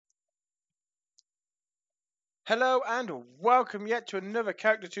Hello and welcome yet to another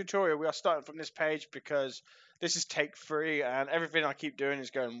character tutorial. We are starting from this page because this is take 3 and everything I keep doing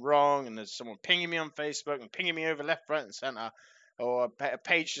is going wrong, and there's someone pinging me on Facebook and pinging me over left, right and centre, or a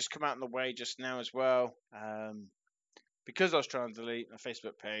page just come out in the way just now as well, because I was trying to delete a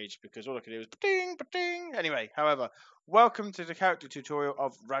Facebook page because all I could do was ba-ding, ba-ding. Anyway, however, welcome to the character tutorial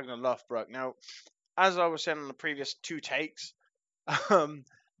of Ragnar Lothbrok. Now, as I was saying on the previous 2 takes,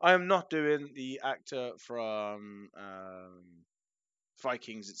 I am not doing the actor from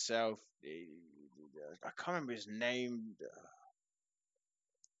Vikings itself. I can't remember his name.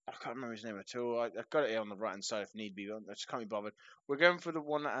 I can't remember his name at all. I've got it here on the right hand side if need be. But I just can't be bothered. We're going for the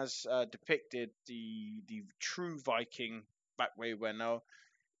one that has depicted the true Viking back way when now.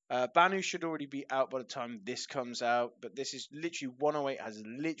 Banu should already be out by the time this comes out, but this is literally 108 has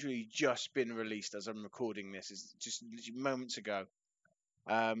literally just been released as I'm recording this. It's just literally moments ago.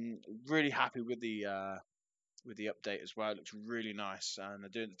 Really happy with the update as well. It looks really nice, and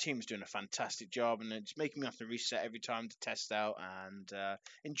the team's doing a fantastic job, and it's making me have to reset every time to test out and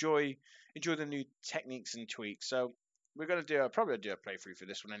enjoy the new techniques and tweaks. So we're gonna probably do a playthrough for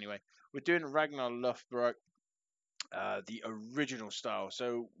this one anyway. We're doing Ragnar Lothbrok, the original style.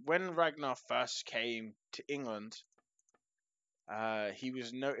 So when Ragnar first came to England, he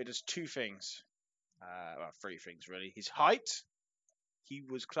was noted as 2 things, well 3 things really. His height. He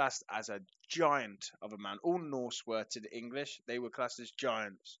was classed as a giant of a man. All Norse were to the English. They were classed as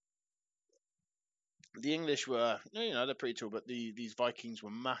giants. The English were, they're pretty tall, but these Vikings were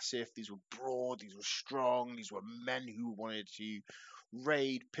massive. These were broad. These were strong. These were men who wanted to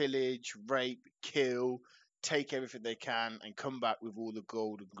raid, pillage, rape, kill, take everything they can, and come back with all the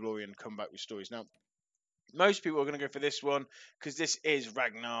gold and glory and come back with stories. Now, most people are going to go for this one because this is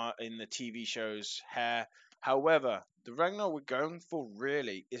Ragnar in the TV show's hair. However, the Ragnar we're going for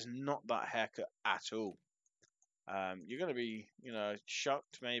really is not that haircut at all. You're going to be,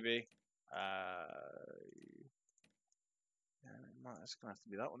 shocked maybe. It's going to have to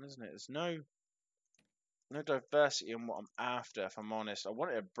be that one, isn't it? There's no diversity in what I'm after, if I'm honest. I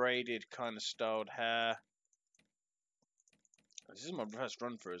wanted a braided kind of styled hair. This is my first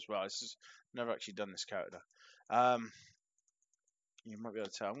run through as well. This is never actually done this character. You might be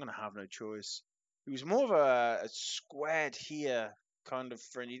able to tell. I'm going to have no choice. He was more of a squared here kind of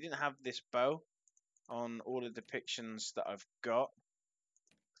friend. He didn't have this bow on all the depictions that I've got.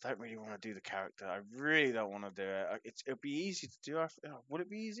 I don't really want to do the character. I really don't want to do it. It'll be easy to do. Would it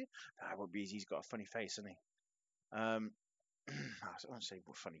be easy? Nah, it won't be easy. He's got a funny face, hasn't he? I won't say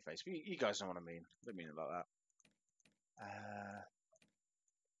funny face, but you guys know what I mean. I don't mean it like that.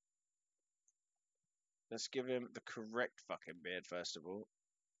 Let's give him the correct fucking beard, first of all.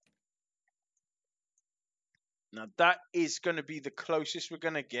 Now, that is going to be the closest we're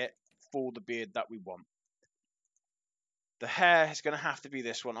going to get for the beard that we want. The hair is going to have to be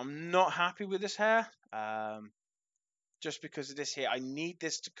this one. I'm not happy with this hair. Just because of this here. I need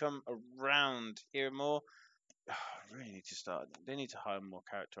this to come around here more. I really need to start. They need to hire more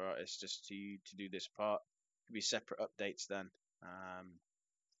character artists just to do this part. Could be separate updates then.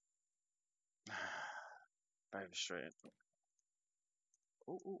 Very frustrating.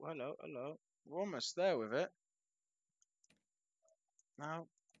 Oh, hello. We're almost there with it. No.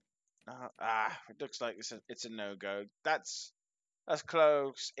 It looks like it's a no-go. That's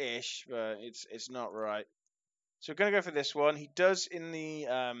close-ish, but it's not right. So we're gonna go for this one. He does in the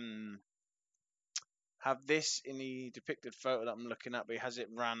have this in the depicted photo that I'm looking at, but he has it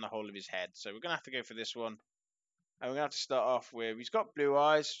around the whole of his head. So we're gonna have to go for this one. And we're gonna have to start off with he's got blue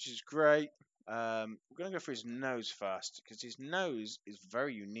eyes, which is great. We're gonna go for his nose first because his nose is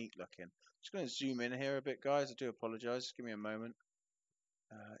very unique looking. Just gonna zoom in here a bit, guys. I do apologize. Give me a moment.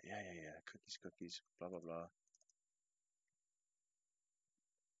 Yeah. Cookies. Blah blah blah.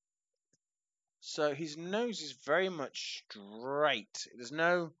 So his nose is very much straight. There's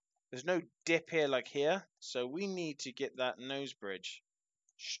no dip here like here. So we need to get that nose bridge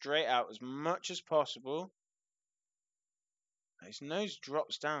straight out as much as possible. His nose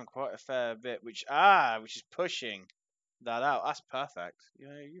drops down quite a fair bit, which is pushing that out. That's perfect.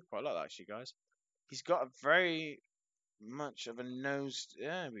 You quite like that actually, guys. He's got a very much of a nose.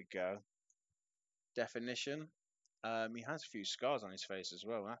 There we go. Definition. He has a few scars on his face as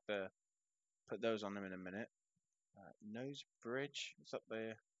well. We'll have to put those on him in a minute. Nose bridge. What's up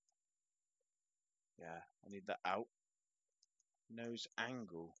there? Yeah, I need that out. Nose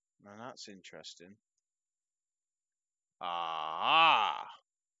angle. Now that's interesting.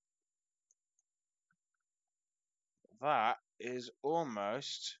 That is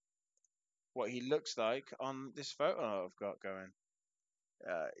almost what he looks like on this photo I've got going.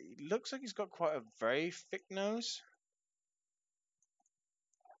 He looks like he's got quite a very thick nose.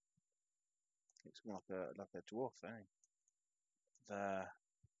 Looks more like a dwarf, eh? The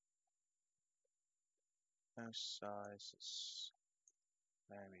nose size.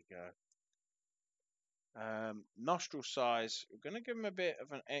 There we go. Nostril size. We're gonna give him a bit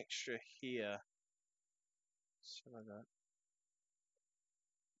of an extra here. So like that.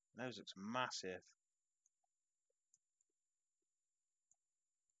 Nose looks massive.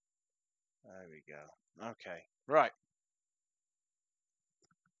 There we go. Okay, right.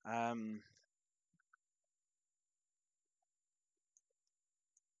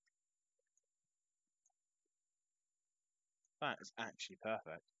 That is actually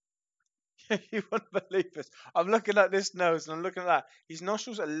perfect. You wouldn't believe this. I'm looking at this nose and I'm looking at that. His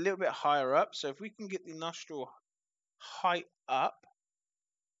nostrils are a little bit higher up, so if we can get the nostril height up,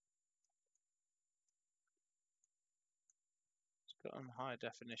 let's put on higher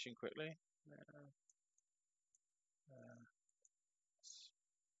definition quickly.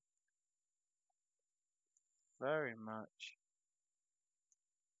 Very much.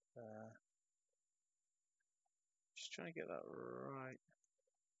 Just trying to get that right.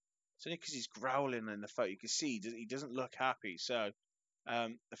 It's only because he's growling in the photo. You can see he doesn't look happy. So,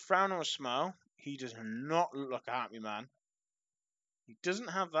 the frown or smile, he does not look like a happy man. He doesn't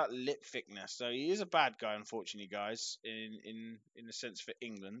have that lip thickness, so he is a bad guy, unfortunately, guys. In the sense for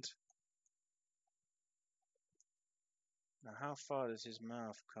England. Now, how far does his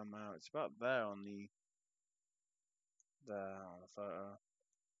mouth come out? It's about there on the photo.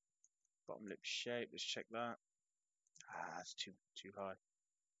 Bottom lip shape. Let's check that. Ah, that's too high.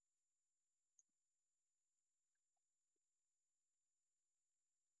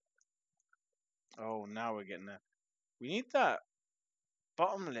 Oh, now we're getting there. We need that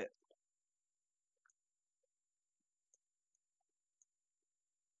bottom lip.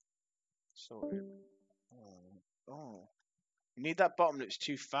 Sorry. Oh. You need that bottom lip's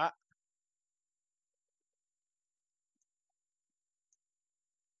too fat.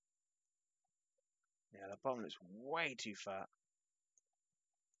 Yeah, the bottom lip's way too fat.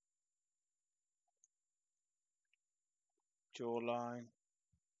 Jawline.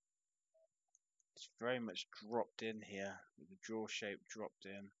 It's very much dropped in here. With the jaw shape dropped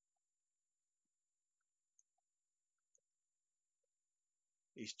in.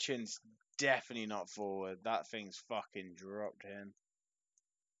 His chin's definitely not forward. That thing's fucking dropped in.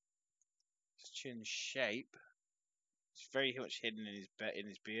 His chin shape. It's very much hidden in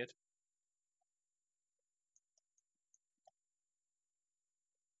his beard.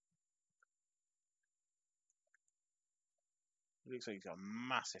 It looks like he's got a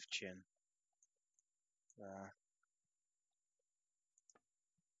massive chin.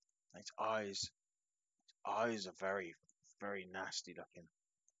 His eyes are very, very nasty looking.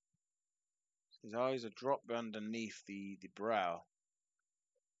 His eyes are dropped underneath the brow.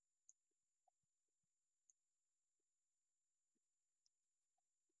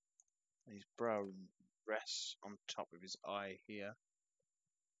 His brow rests on top of his eye here.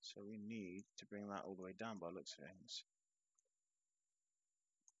 So we need to bring that all the way down by the looks of things.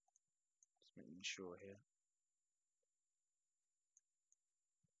 Just making sure here.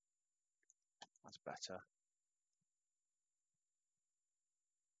 That's better.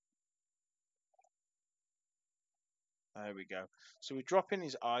 There we go. So we drop in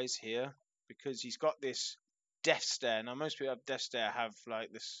his eyes here because he's got this death stare. Now most people have death stare have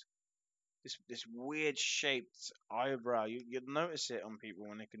like this weird shaped eyebrow. You'll notice it on people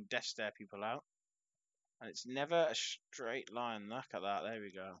when they can death stare people out, and it's never a straight line. Look at that. There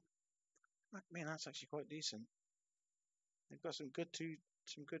we go. I mean, that's actually quite decent. They've got some good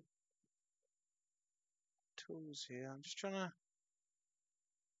tools here. I'm just trying to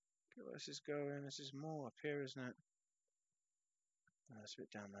get where this is going. This is more up here, isn't it? It's a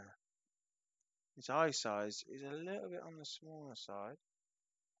bit down there. His eye size is a little bit on the smaller side.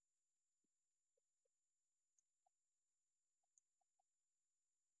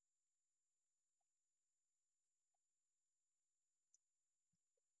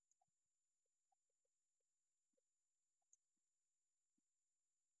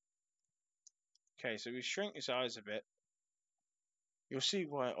 Okay, so we shrink his eyes a bit. You'll see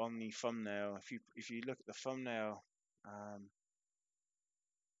why on the thumbnail. If you look at the thumbnail,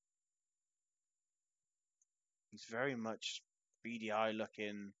 he's very much beady eye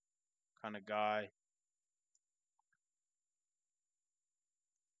looking kind of guy.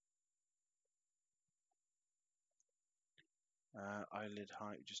 Eyelid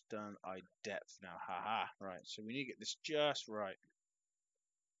height just done. Eye depth now. Haha. Right. So we need to get this just right.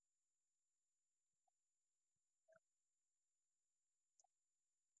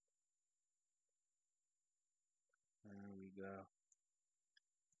 we go.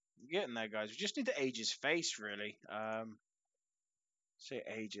 We're getting there, guys. We just need to age his face, really. Say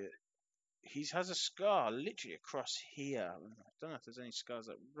age it. He has a scar literally across here. I don't know if there's any scars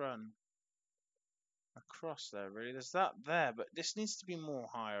that run across there, really. There's that there, but this needs to be more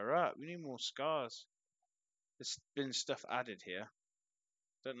higher up. We need more scars. There's been stuff added here.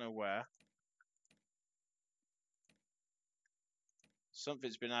 Don't know where.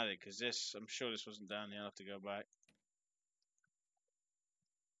 Something's been added, because this, I'm sure this wasn't down here. I'll have to go back.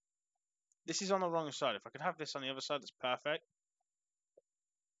 This is on the wrong side. If I could have this on the other side, that's perfect.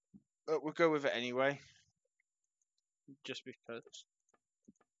 But we'll go with it anyway. Just because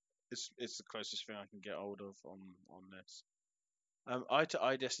it's the closest thing I can get hold of on this. Eye to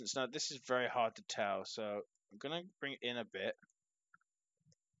eye distance. Now this is very hard to tell, so I'm gonna bring it in a bit.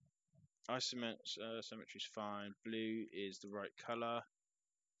 Symmetry is fine. Blue is the right color.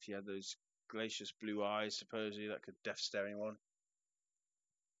 If you had those glacious blue eyes, supposedly that could death stare anyone.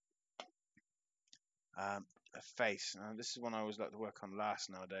 A face. This is one I always like to work on last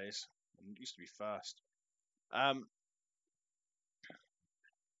nowadays. It used to be first.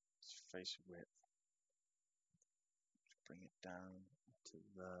 Face width. Bring it down to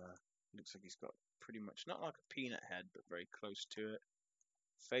the. Looks like he's got pretty much not like a peanut head, but very close to it.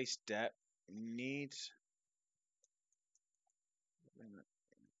 Face depth needs.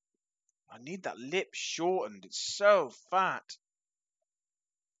 I need that lip shortened. It's so fat.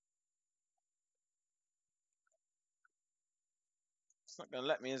 It's not going to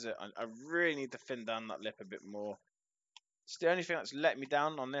let me, is it? I really need to thin down that lip a bit more. It's the only thing that's let me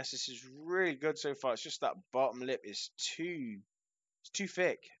down on this. This is really good so far. It's just that bottom lip is it's too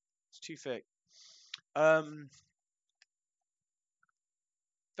thick. It's too thick.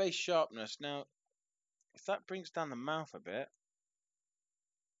 Face sharpness. Now, if that brings down the mouth a bit.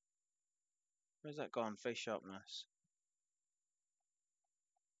 Where's that gone? Face sharpness.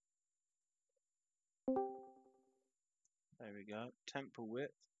 There we go. Temple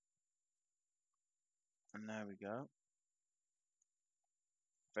width. And there we go.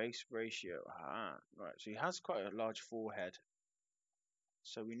 Face ratio. Ah, right. So he has quite a large forehead.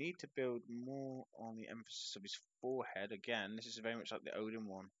 So we need to build more on the emphasis of his forehead. Again, this is very much like the Odin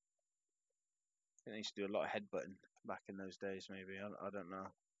one. I think they used to do a lot of headbutting back in those days, maybe. I don't know.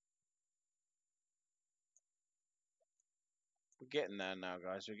 We're getting there now,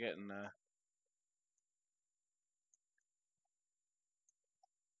 guys. We're getting there.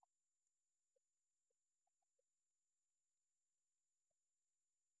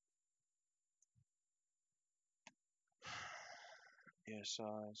 Ear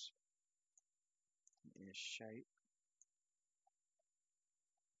size. Ear shape.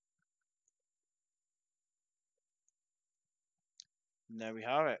 And there we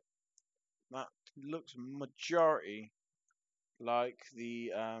have it. That looks majority like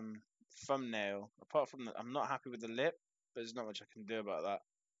the thumbnail. Apart from that, I'm not happy with the lip, but there's not much I can do about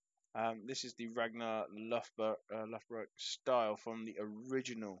that. This is the Ragnar Lothbrok style from the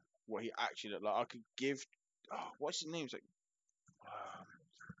original. What he actually looked like. I could give. Oh, what's his name? It's like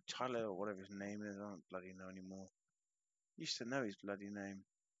Tyler or whatever his name is. I don't bloody know anymore. Used to know his bloody name.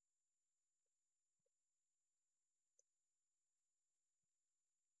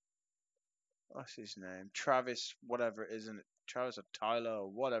 What's his name? Travis, whatever it is, isn't it? Travis or Tyler or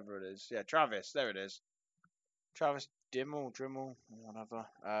whatever it is. Yeah, Travis. There it is. Travis Dremel, whatever.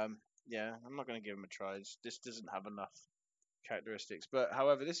 Yeah, I'm not going to give him a try. This doesn't have enough characteristics. But,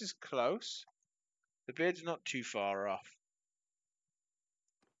 however, this is close. The beard's not too far off.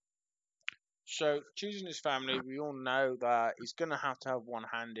 So, choosing his family, we all know that he's going to have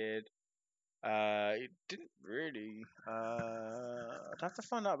one-handed. He didn't really. I'd have to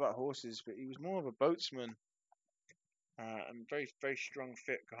find out about horses, but he was more of a boatsman. And very, very strong,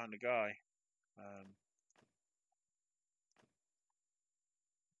 fit kind of guy.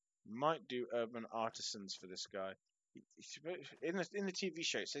 Might do urban artisans for this guy. In the TV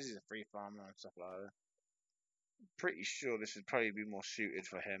show, it says he's a free farmer and stuff like that. Pretty sure this would probably be more suited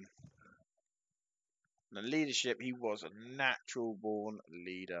for him. The leadership, he was a natural born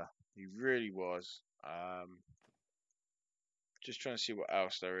leader. He really was. Just trying to see what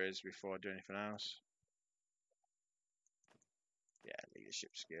else there is before I do anything else. Yeah,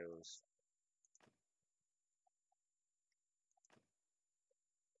 leadership skills.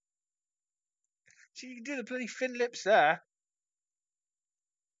 See, you can do the bloody thin lips there.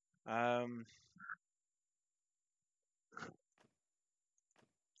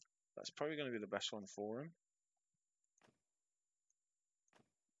 That's probably going to be the best one for him.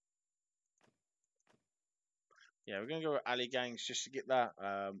 Yeah, we're going to go with alley gangs just to get that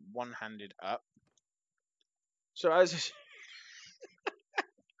one-handed up. So as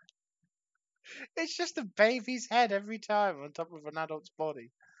it's just a baby's head every time on top of an adult's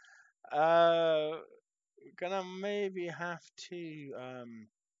body. Uh, gonna maybe have to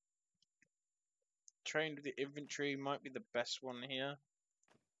train with the infantry. Might be the best one here.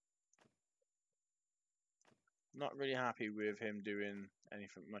 Not really happy with him doing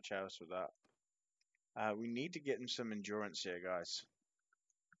anything much else with that. We need to get him some endurance here, guys.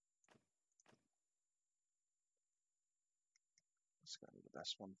 That's gonna be the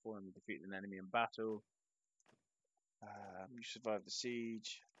best one for him. Defeat an enemy in battle. You survived the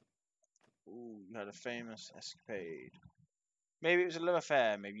siege. Ooh, you had a famous escapade. Maybe it was a love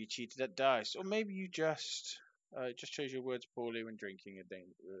affair. Maybe you cheated at dice, or maybe you just chose your words poorly when drinking with a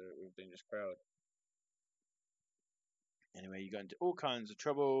dangerous crowd. Anyway, you got into all kinds of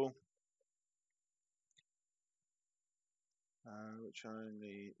trouble. Which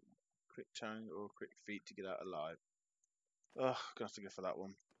only quick tongue or quick feet to get out alive. Ugh, gonna have to go for that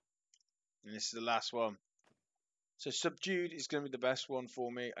one. And this is the last one. So subdued is going to be the best one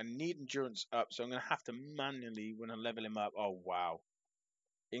for me. I need endurance up, so I'm going to have to manually, when I level him up. Oh, wow.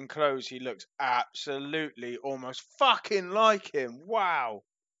 In close, he looks absolutely almost fucking like him. Wow.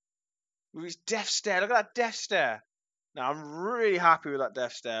 With his death stare. Look at that death stare. Now, I'm really happy with that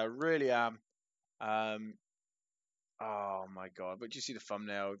death stare. I really am. Oh, my God. But you see the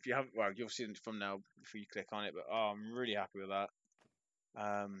thumbnail. If you haven't, well, you'll see the thumbnail before you click on it. But, oh, I'm really happy with that.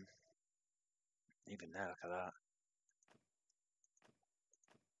 Even there, look at that.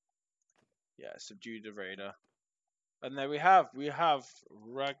 Yeah, subdued the raider. And there we have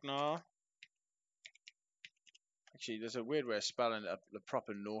Ragnar. Actually, there's a weird way of spelling it, the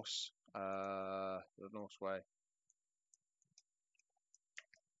proper Norse, the Norse way.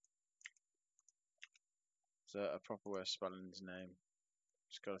 There's a proper way of spelling his name.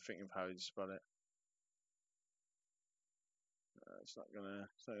 Just got to think of how you spell it. It's not gonna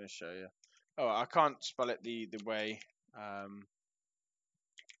show you. Oh, I can't spell it the way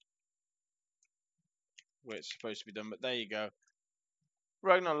where it's supposed to be done. But there you go.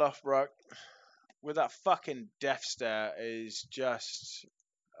 Ragnar Lothbrok with that fucking death stare is just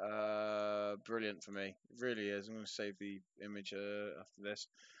brilliant for me. It really is. I'm going to save the image after this.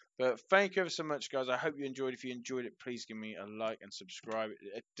 But thank you ever so much, guys. I hope you enjoyed. If you enjoyed it, please give me a like and subscribe.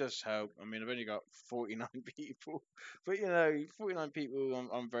 It does help. I mean, I've only got 49 people, but 49 people.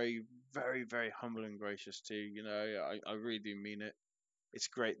 I'm very, very, very humble and gracious to. I really do mean it. It's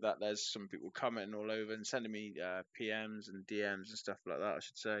great that there's some people commenting all over and sending me PMs and DMs and stuff like that, I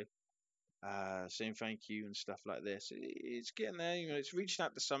should say. Saying thank you and stuff like this. It's getting there. It's reaching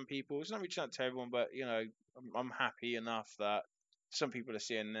out to some people. It's not reaching out to everyone, but I'm happy enough that some people are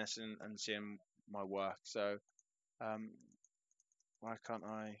seeing this and seeing my work. So why can't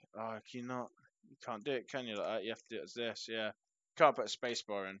I? Oh, can you not? You can't do it, can you? Like that? You have to do it as this. Yeah. Can't put a space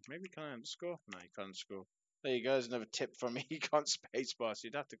bar in. Maybe you can underscore. No, you can't underscore. There you go. There's another tip from me. You can't space bar, so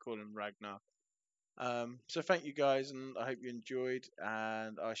you'd have to call him Ragnar. So thank you guys, and I hope you enjoyed,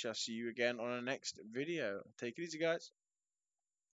 and I shall see you again on our next video. Take it easy, guys.